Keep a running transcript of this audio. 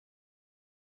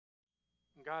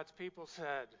God's people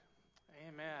said,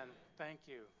 Amen. Thank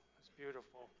you. It's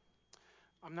beautiful.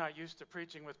 I'm not used to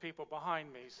preaching with people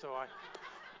behind me, so I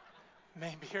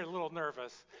maybe you're a little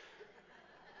nervous.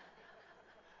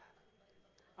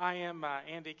 I am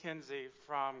Andy Kinsey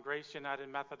from Grace United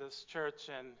Methodist Church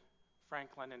in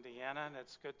Franklin, Indiana, and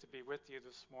it's good to be with you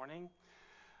this morning.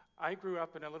 I grew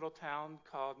up in a little town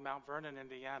called Mount Vernon,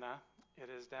 Indiana. It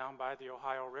is down by the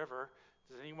Ohio River.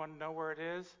 Does anyone know where it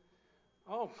is?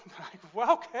 Oh,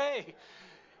 well, okay.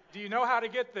 Do you know how to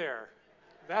get there?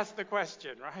 That's the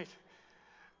question, right?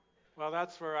 Well,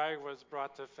 that's where I was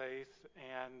brought to faith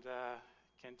and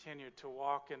continued to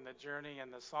walk in the journey,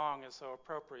 and the song is so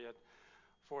appropriate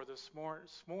for this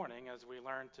morning as we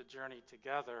learn to journey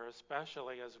together,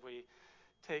 especially as we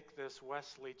take this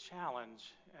Wesley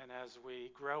challenge and as we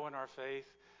grow in our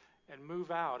faith and move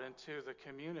out into the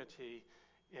community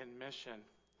in mission.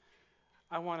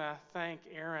 I want to thank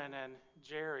Aaron and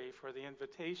Jerry for the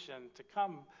invitation to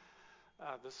come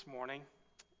this morning.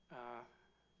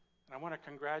 And I want to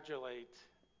congratulate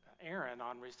Aaron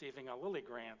on receiving a Lilly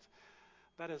Grant.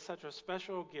 That is such a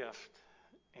special gift,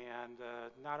 and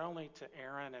not only to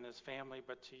Aaron and his family,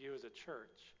 but to you as a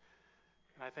church.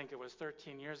 And I think it was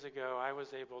 13 years ago I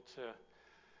was able to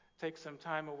take some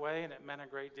time away, and it meant a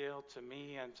great deal to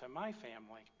me and to my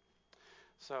family.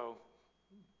 So,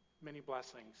 many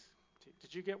blessings.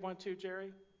 Did you get one too,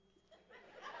 Jerry?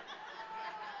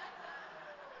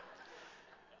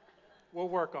 We'll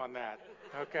work on that,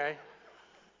 okay?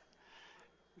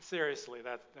 Seriously,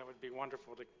 that would be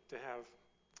wonderful to have.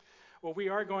 Well, we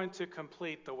are going to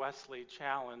complete the Wesley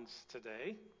Challenge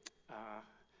today. I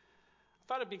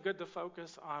thought it'd be good to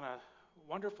focus on a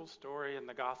wonderful story in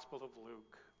the Gospel of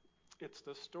Luke. It's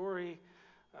the story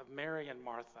of Mary and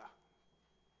Martha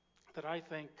that I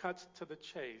think cuts to the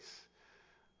chase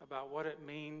about what it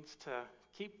means to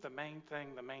keep the main thing,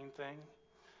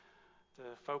 to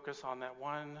focus on that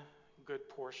one good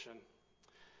portion.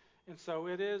 And so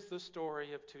it is the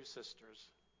story of two sisters.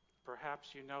 Perhaps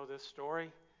you know this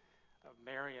story of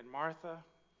Mary and Martha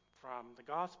from the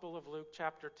Gospel of Luke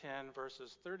chapter 10,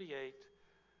 verses 38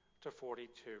 to 42.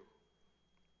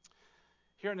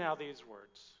 Hear now these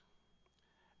words.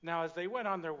 Now as they went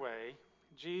on their way,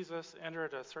 Jesus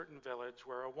entered a certain village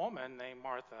where a woman named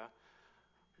Martha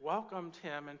welcomed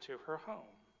him into her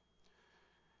home.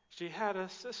 She had a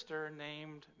sister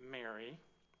named Mary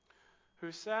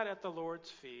who sat at the Lord's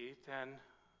feet and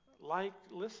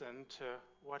listened to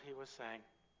what he was saying.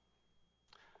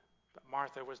 But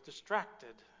Martha was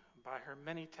distracted by her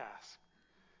many tasks.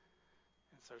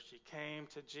 And so she came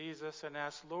to Jesus and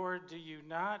asked, Lord, do you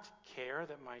not care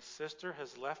that my sister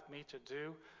has left me to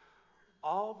do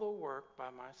all the work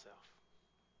by myself?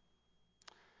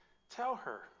 Tell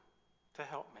her to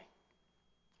help me.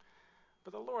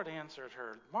 But the Lord answered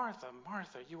her, Martha,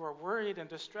 Martha, you are worried and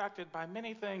distracted by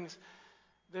many things.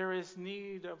 There is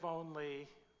need of only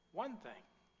one thing.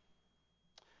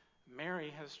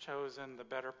 Mary has chosen the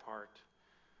better part,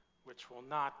 which will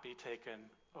not be taken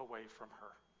away from her.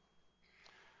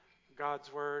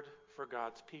 God's word for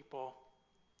God's people.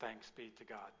 Thanks be to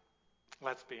God.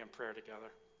 Let's be in prayer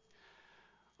together.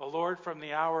 O Lord, from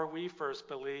the hour we first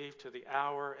believed to the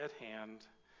hour at hand,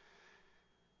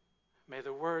 may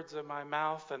the words of my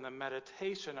mouth and the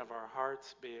meditation of our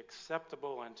hearts be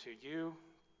acceptable unto you,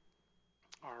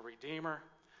 our Redeemer,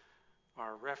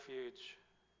 our refuge,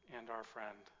 and our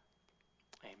friend.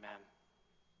 Amen.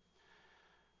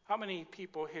 How many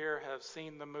people here have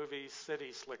seen the movie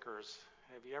City Slickers?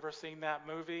 Have you ever seen that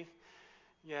movie?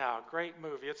 Yeah, great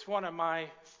movie. It's one of my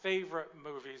favorite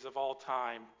movies of all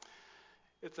time.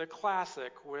 It's a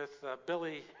classic with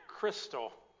Billy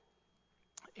Crystal.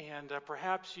 And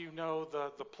perhaps you know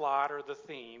the plot or the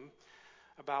theme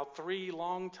about three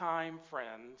longtime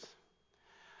friends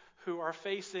who are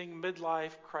facing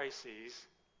midlife crises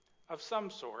of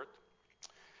some sort.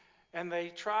 And they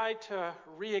try to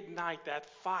reignite that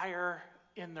fire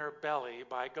in their belly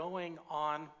by going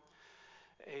on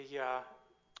a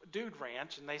dude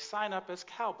ranch, and they sign up as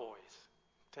cowboys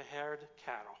to herd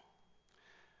cattle.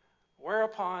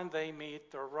 Whereupon they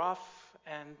meet the rough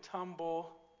and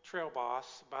tumble trail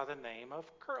boss by the name of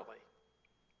Curly.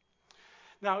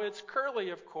 Now it's Curly,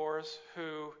 of course,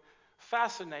 who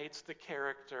fascinates the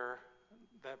character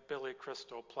that Billy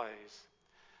Crystal plays.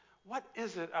 What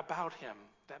is it about him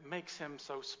that makes him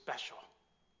so special?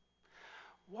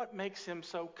 What makes him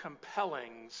so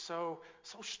compelling, so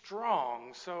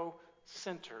strong, so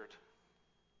centered?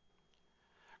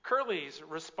 Curly's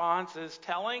response is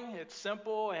telling, it's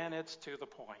simple, and it's to the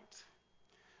point.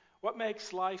 What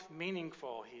makes life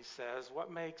meaningful, he says?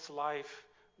 What makes life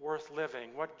worth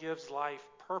living? What gives life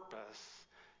purpose?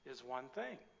 is one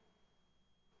thing.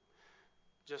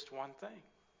 Just one thing.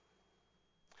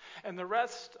 And the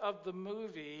rest of the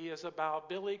movie is about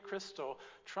Billy Crystal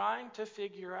trying to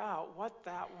figure out what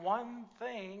that one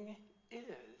thing is.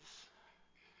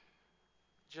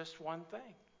 Just one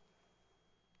thing.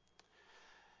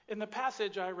 In the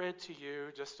passage I read to you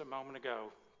just a moment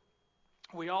ago,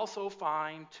 we also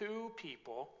find two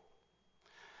people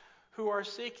who are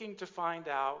seeking to find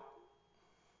out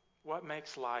what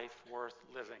makes life worth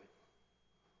living.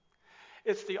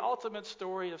 It's the ultimate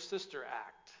story of Sister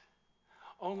Act.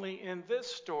 Only in this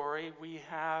story, we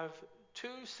have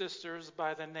two sisters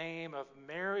by the name of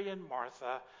Mary and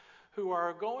Martha who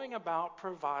are going about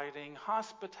providing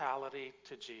hospitality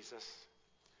to Jesus.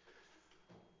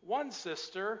 One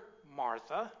sister,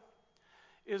 Martha,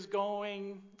 is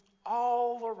going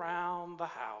all around the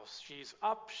house. She's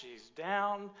up, she's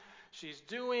down, she's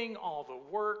doing all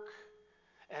the work.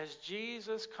 As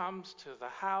Jesus comes to the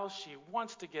house, she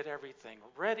wants to get everything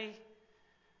ready.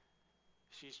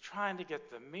 She's trying to get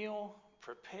the meal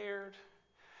prepared.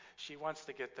 She wants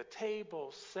to get the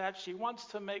table set. She wants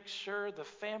to make sure the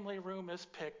family room is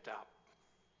picked up.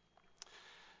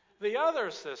 The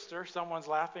other sister, someone's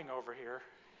laughing over here.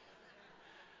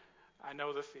 I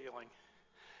know the feeling.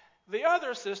 The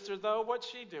other sister, though, what's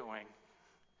she doing?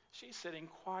 She's sitting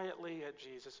quietly at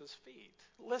Jesus' feet,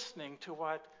 listening to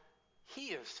what he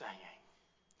is saying,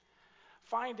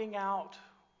 finding out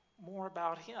more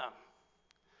about him,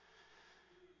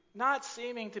 not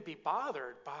seeming to be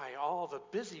bothered by all the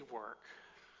busy work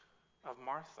of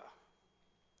Martha.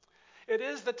 It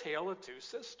is the tale of two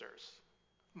sisters.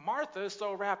 Martha is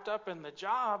so wrapped up in the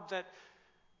job that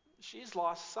she's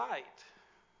lost sight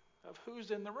of who's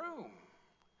in the room.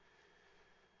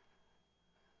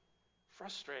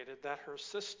 Frustrated that her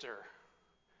sister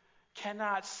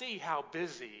cannot see how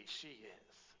busy she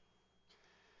is.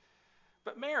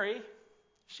 But Mary,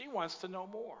 she wants to know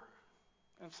more.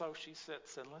 And so she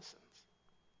sits and listens.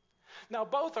 Now,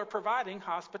 both are providing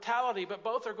hospitality, but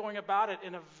both are going about it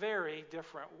in a very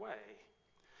different way.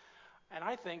 And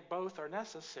I think both are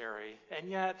necessary. And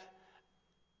yet,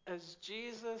 as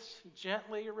Jesus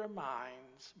gently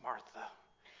reminds Martha,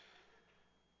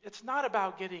 it's not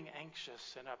about getting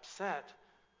anxious and upset.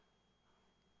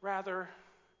 Rather,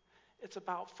 it's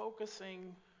about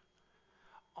focusing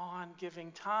on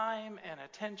giving time and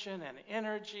attention and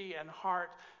energy and heart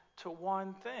to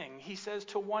one thing. He says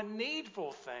to one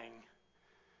needful thing.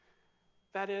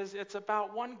 That is, it's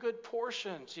about one good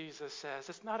portion, Jesus says.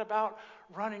 It's not about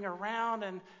running around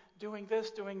and doing this,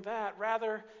 doing that.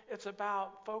 Rather, it's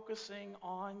about focusing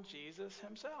on Jesus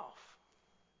himself,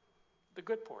 the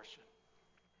good portion.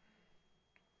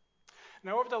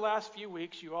 Now, over the last few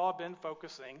weeks, you all have been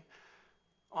focusing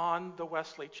on the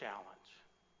Wesley Challenge.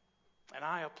 And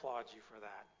I applaud you for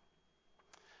that.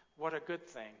 What a good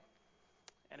thing.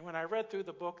 And when I read through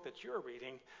the book that you're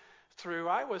reading through,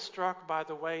 I was struck by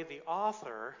the way the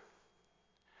author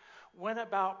went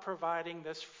about providing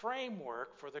this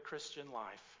framework for the Christian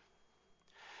life.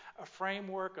 A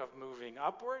framework of moving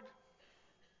upward,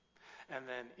 and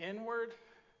then inward,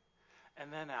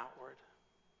 and then outward.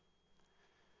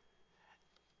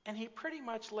 And he pretty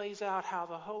much lays out how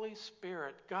the Holy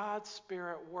Spirit, God's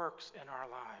Spirit, works in our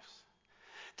lives,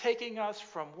 taking us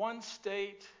from one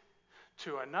state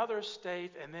to another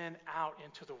state and then out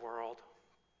into the world,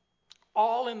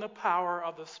 all in the power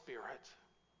of the Spirit.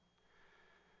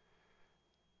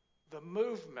 The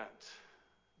movement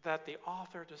that the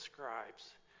author describes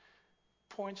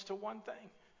points to one thing,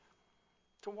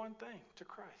 to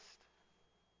Christ.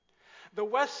 The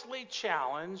Wesley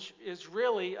Challenge is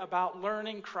really about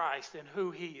learning Christ and who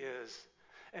he is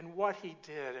and what he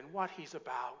did and what he's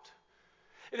about.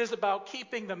 It is about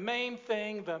keeping the main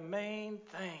thing.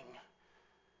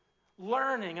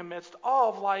 Learning amidst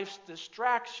all of life's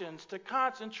distractions to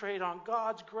concentrate on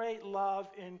God's great love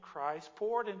in Christ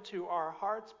poured into our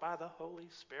hearts by the Holy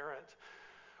Spirit,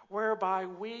 whereby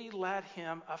we let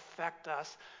him affect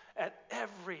us at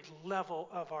every level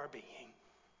of our being.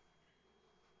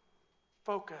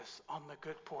 Focus on the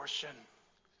good portion.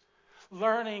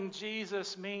 Learning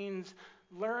Jesus means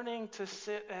learning to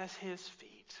sit at his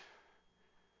feet,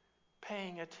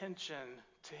 paying attention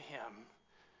to him.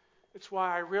 It's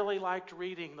why I really liked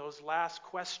reading those last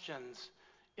questions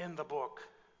in the book.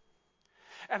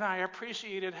 And I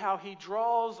appreciated how he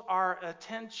draws our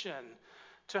attention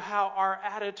to how our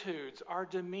attitudes, our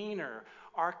demeanor,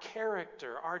 our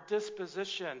character, our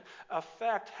disposition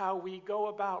affect how we go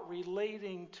about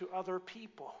relating to other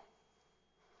people,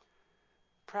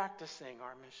 practicing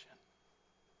our mission.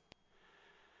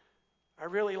 I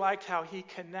really liked how he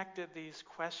connected these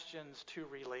questions to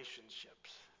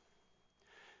relationships.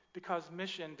 Because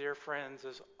mission, dear friends,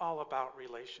 is all about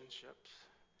relationships.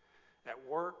 At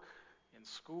work, in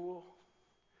school,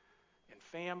 in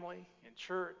family, in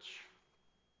church.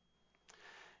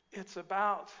 It's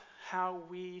about how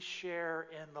we share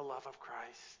in the love of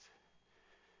Christ.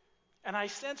 And I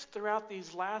sense throughout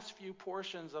these last few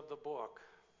portions of the book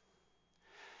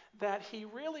that he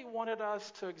really wanted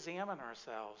us to examine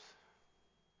ourselves.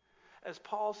 As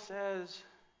Paul says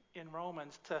in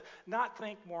Romans, to not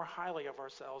think more highly of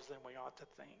ourselves than we ought to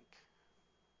think.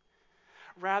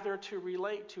 Rather, to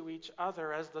relate to each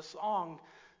other, as the song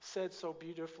said so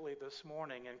beautifully this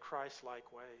morning, in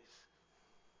Christ-like ways.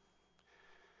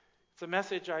 It's a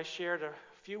message I shared a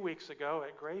few weeks ago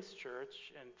at Grace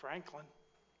Church in Franklin.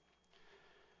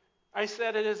 I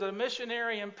said it is a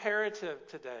missionary imperative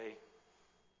today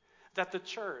that the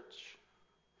church,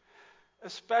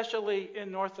 especially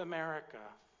in North America,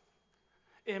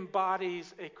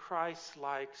 embodies a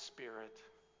Christ-like spirit.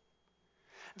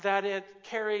 That it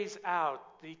carries out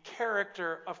the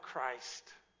character of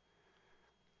Christ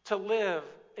to live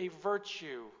a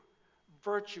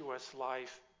virtuous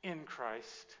life in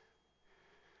Christ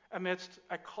amidst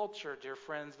a culture, dear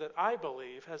friends, that I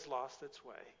believe has lost its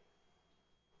way.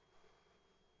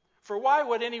 For why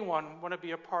would anyone want to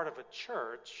be a part of a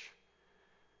church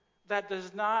that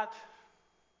does not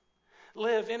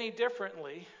live any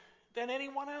differently than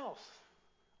anyone else?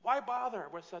 Why bother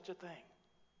with such a thing?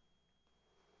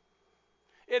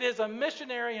 It is a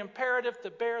missionary imperative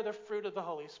to bear the fruit of the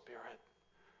Holy Spirit,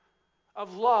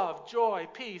 of love, joy,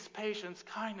 peace, patience,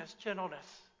 kindness, gentleness,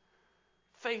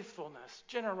 faithfulness,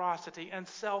 generosity, and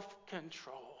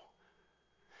self-control.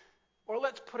 Or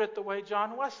let's put it the way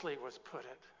John Wesley would put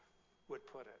it.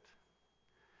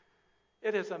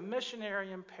 It is a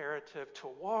missionary imperative to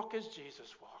walk as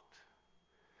Jesus walked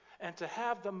and to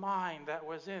have the mind that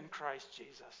was in Christ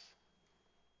Jesus.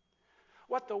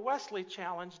 What the Wesley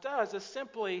Challenge does is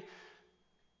simply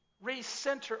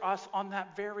recenter us on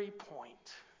that very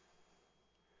point.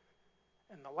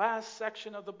 And the last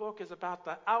section of the book is about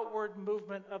the outward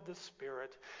movement of the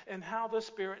Spirit and how the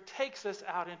Spirit takes us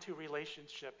out into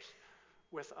relationships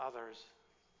with others.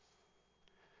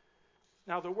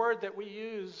 Now, the word that we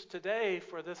use today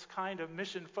for this kind of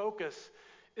mission focus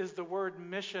is the word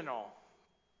missional.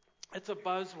 It's a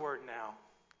buzzword now.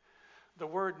 The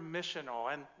word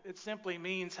missional, and it simply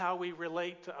means how we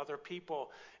relate to other people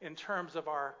in terms of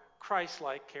our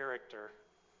Christ-like character.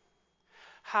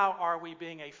 How are we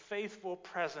being a faithful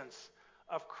presence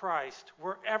of Christ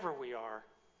wherever we are?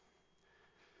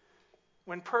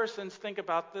 When persons think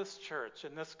about this church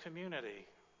and this community,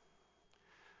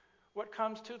 what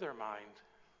comes to their mind?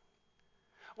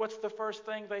 What's the first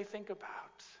thing they think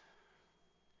about?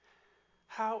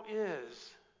 How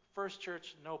is First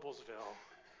Church Noblesville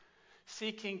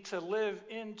seeking to live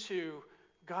into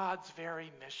God's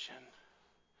very mission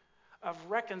of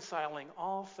reconciling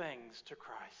all things to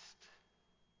Christ?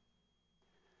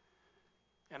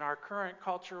 In our current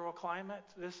cultural climate,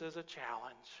 this is a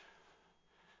challenge.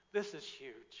 This is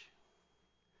huge.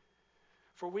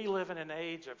 For we live in an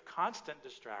age of constant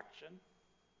distraction,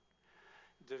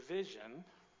 division,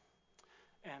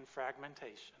 and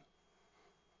fragmentation.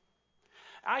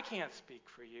 I can't speak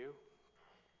for you,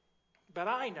 but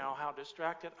I know how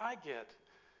distracted I get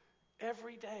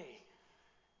every day.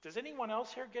 Does anyone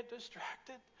else here get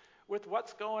distracted with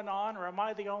what's going on, or am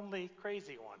I the only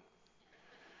crazy one?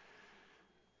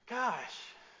 Gosh,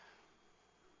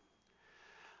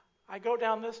 I go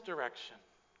down this direction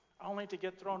only to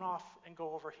get thrown off and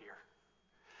go over here.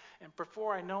 And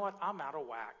before I know it, I'm out of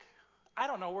whack. I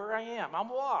don't know where I am. I'm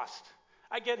lost.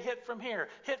 I get hit from here,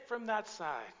 hit from that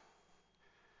side.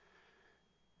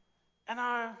 And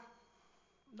I'm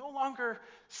no longer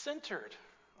centered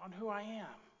on who I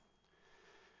am.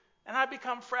 And I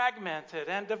become fragmented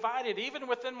and divided even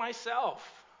within myself.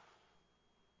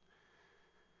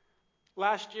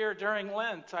 Last year during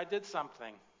Lent, I did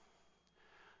something.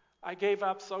 I gave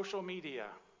up social media.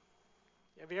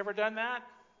 Have you ever done that?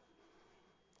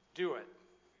 Do it.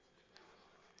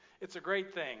 It's a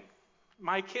great thing.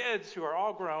 My kids, who are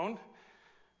all grown,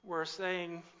 were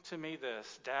saying to me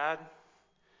this, Dad,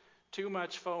 too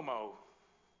much FOMO.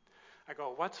 I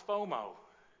go, what's FOMO?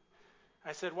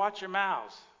 I said, watch your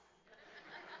mouths.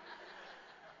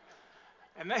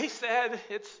 And they said,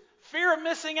 it's fear of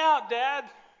missing out, Dad.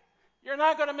 You're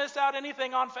not going to miss out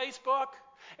anything on Facebook.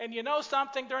 And you know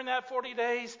something, during that 40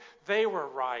 days, they were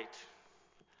right.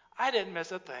 I didn't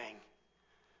miss a thing.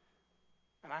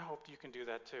 And I hope you can do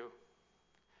that too.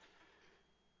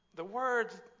 The word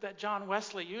that John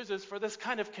Wesley uses for this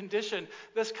kind of condition,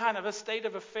 this kind of a state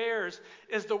of affairs,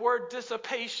 is the word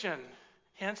dissipation.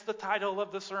 Hence the title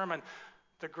of the sermon,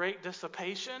 The great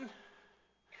dissipation.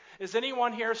 Is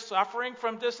anyone here suffering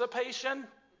from dissipation?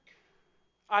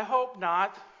 I hope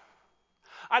not.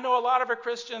 I know a lot of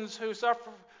Christians who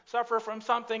suffer from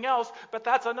something else, but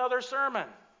that's another sermon.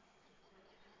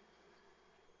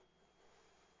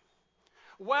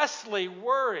 Wesley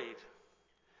worried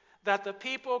that the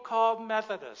people called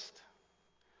Methodist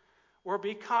were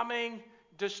becoming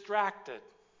distracted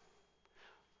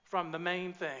from the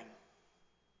main thing.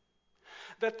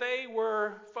 That they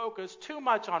were focused too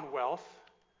much on wealth,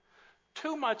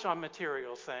 too much on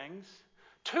material things,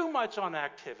 too much on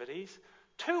activities,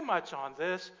 too much on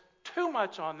this, too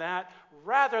much on that,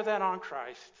 rather than on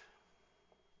Christ.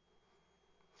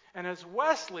 And as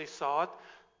Wesley saw it,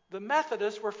 the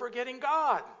Methodists were forgetting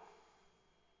God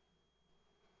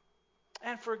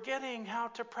and forgetting how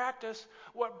to practice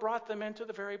what brought them into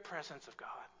the very presence of God.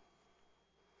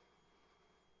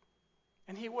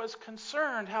 And he was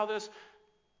concerned how this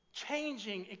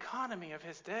changing economy of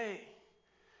his day,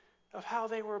 of how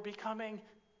they were becoming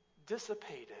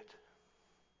dissipated,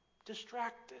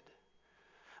 distracted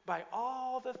by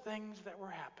all the things that were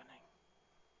happening.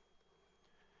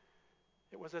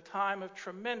 It was a time of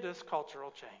tremendous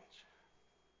cultural change.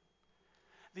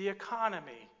 The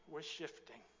economy was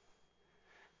shifting.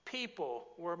 People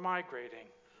were migrating.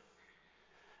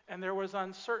 And there was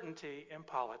uncertainty in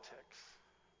politics.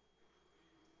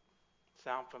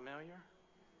 Sound familiar?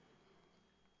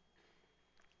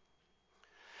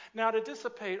 Now, to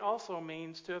dissipate also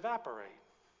means to evaporate,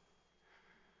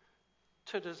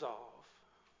 to dissolve,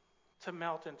 to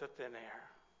melt into thin air.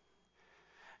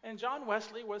 And John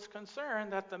Wesley was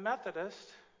concerned that the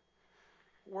Methodists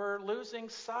were losing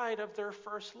sight of their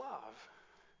first love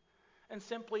and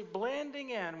simply blending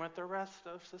in with the rest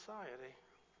of society.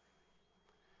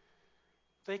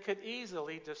 They could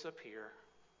easily disappear.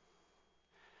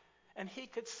 And he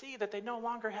could see that they no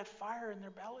longer had fire in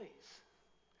their bellies,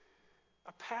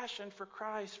 a passion for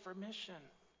Christ, for mission,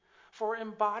 for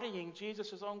embodying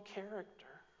Jesus' own character.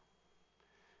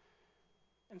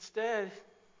 Instead,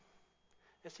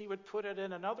 as he would put it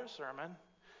in another sermon,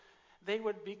 they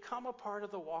would become a part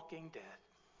of the walking dead,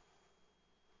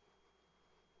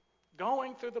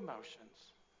 going through the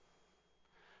motions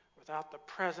without the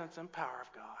presence and power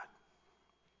of God.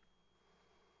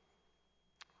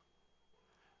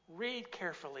 Read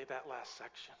carefully that last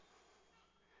section,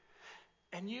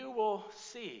 and you will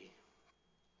see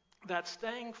that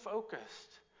staying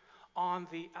focused on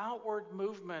the outward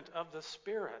movement of the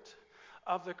Spirit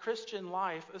of the Christian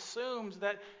life assumes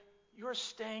that you're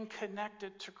staying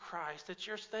connected to Christ, that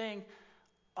you're staying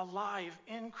alive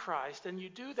in Christ. And you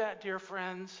do that, dear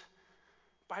friends,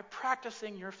 by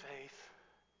practicing your faith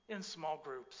in small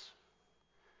groups.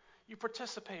 You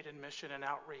participate in mission and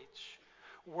outreach,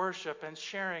 worship and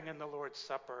sharing in the Lord's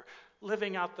Supper,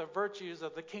 living out the virtues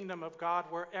of the kingdom of God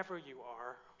wherever you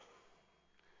are,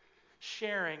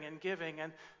 sharing and giving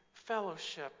and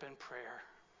fellowship and prayer.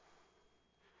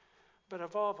 But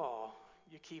above all,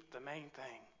 you keep the main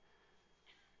thing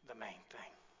the main thing.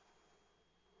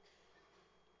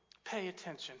 Pay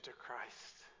attention to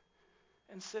Christ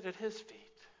and sit at his feet.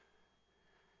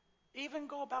 Even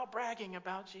go about bragging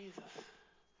about Jesus.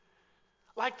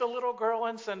 Like the little girl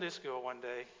in Sunday school one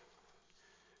day,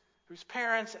 whose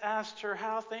parents asked her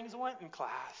how things went in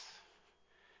class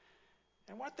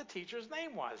and what the teacher's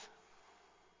name was.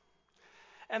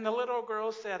 And the little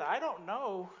girl said, "I don't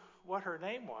know what her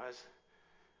name was.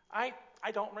 I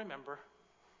don't remember."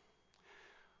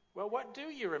 "Well, what do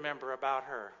you remember about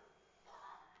her?"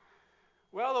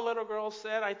 Well, the little girl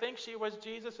said, "I think she was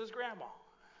Jesus' grandma."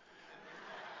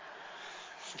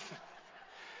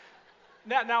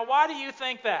 Now, why do you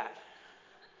think that?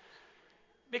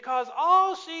 Because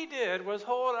all she did was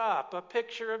hold up a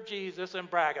picture of Jesus and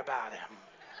brag about him.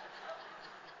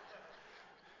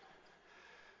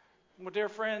 Well, dear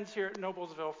friends here at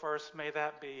Noblesville First, may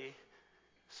that be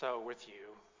so with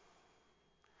you.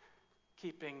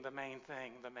 Keeping the main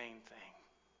thing,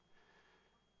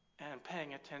 and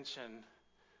paying attention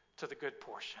to the good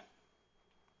portion,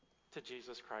 to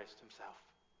Jesus Christ himself.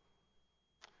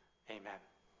 Amen.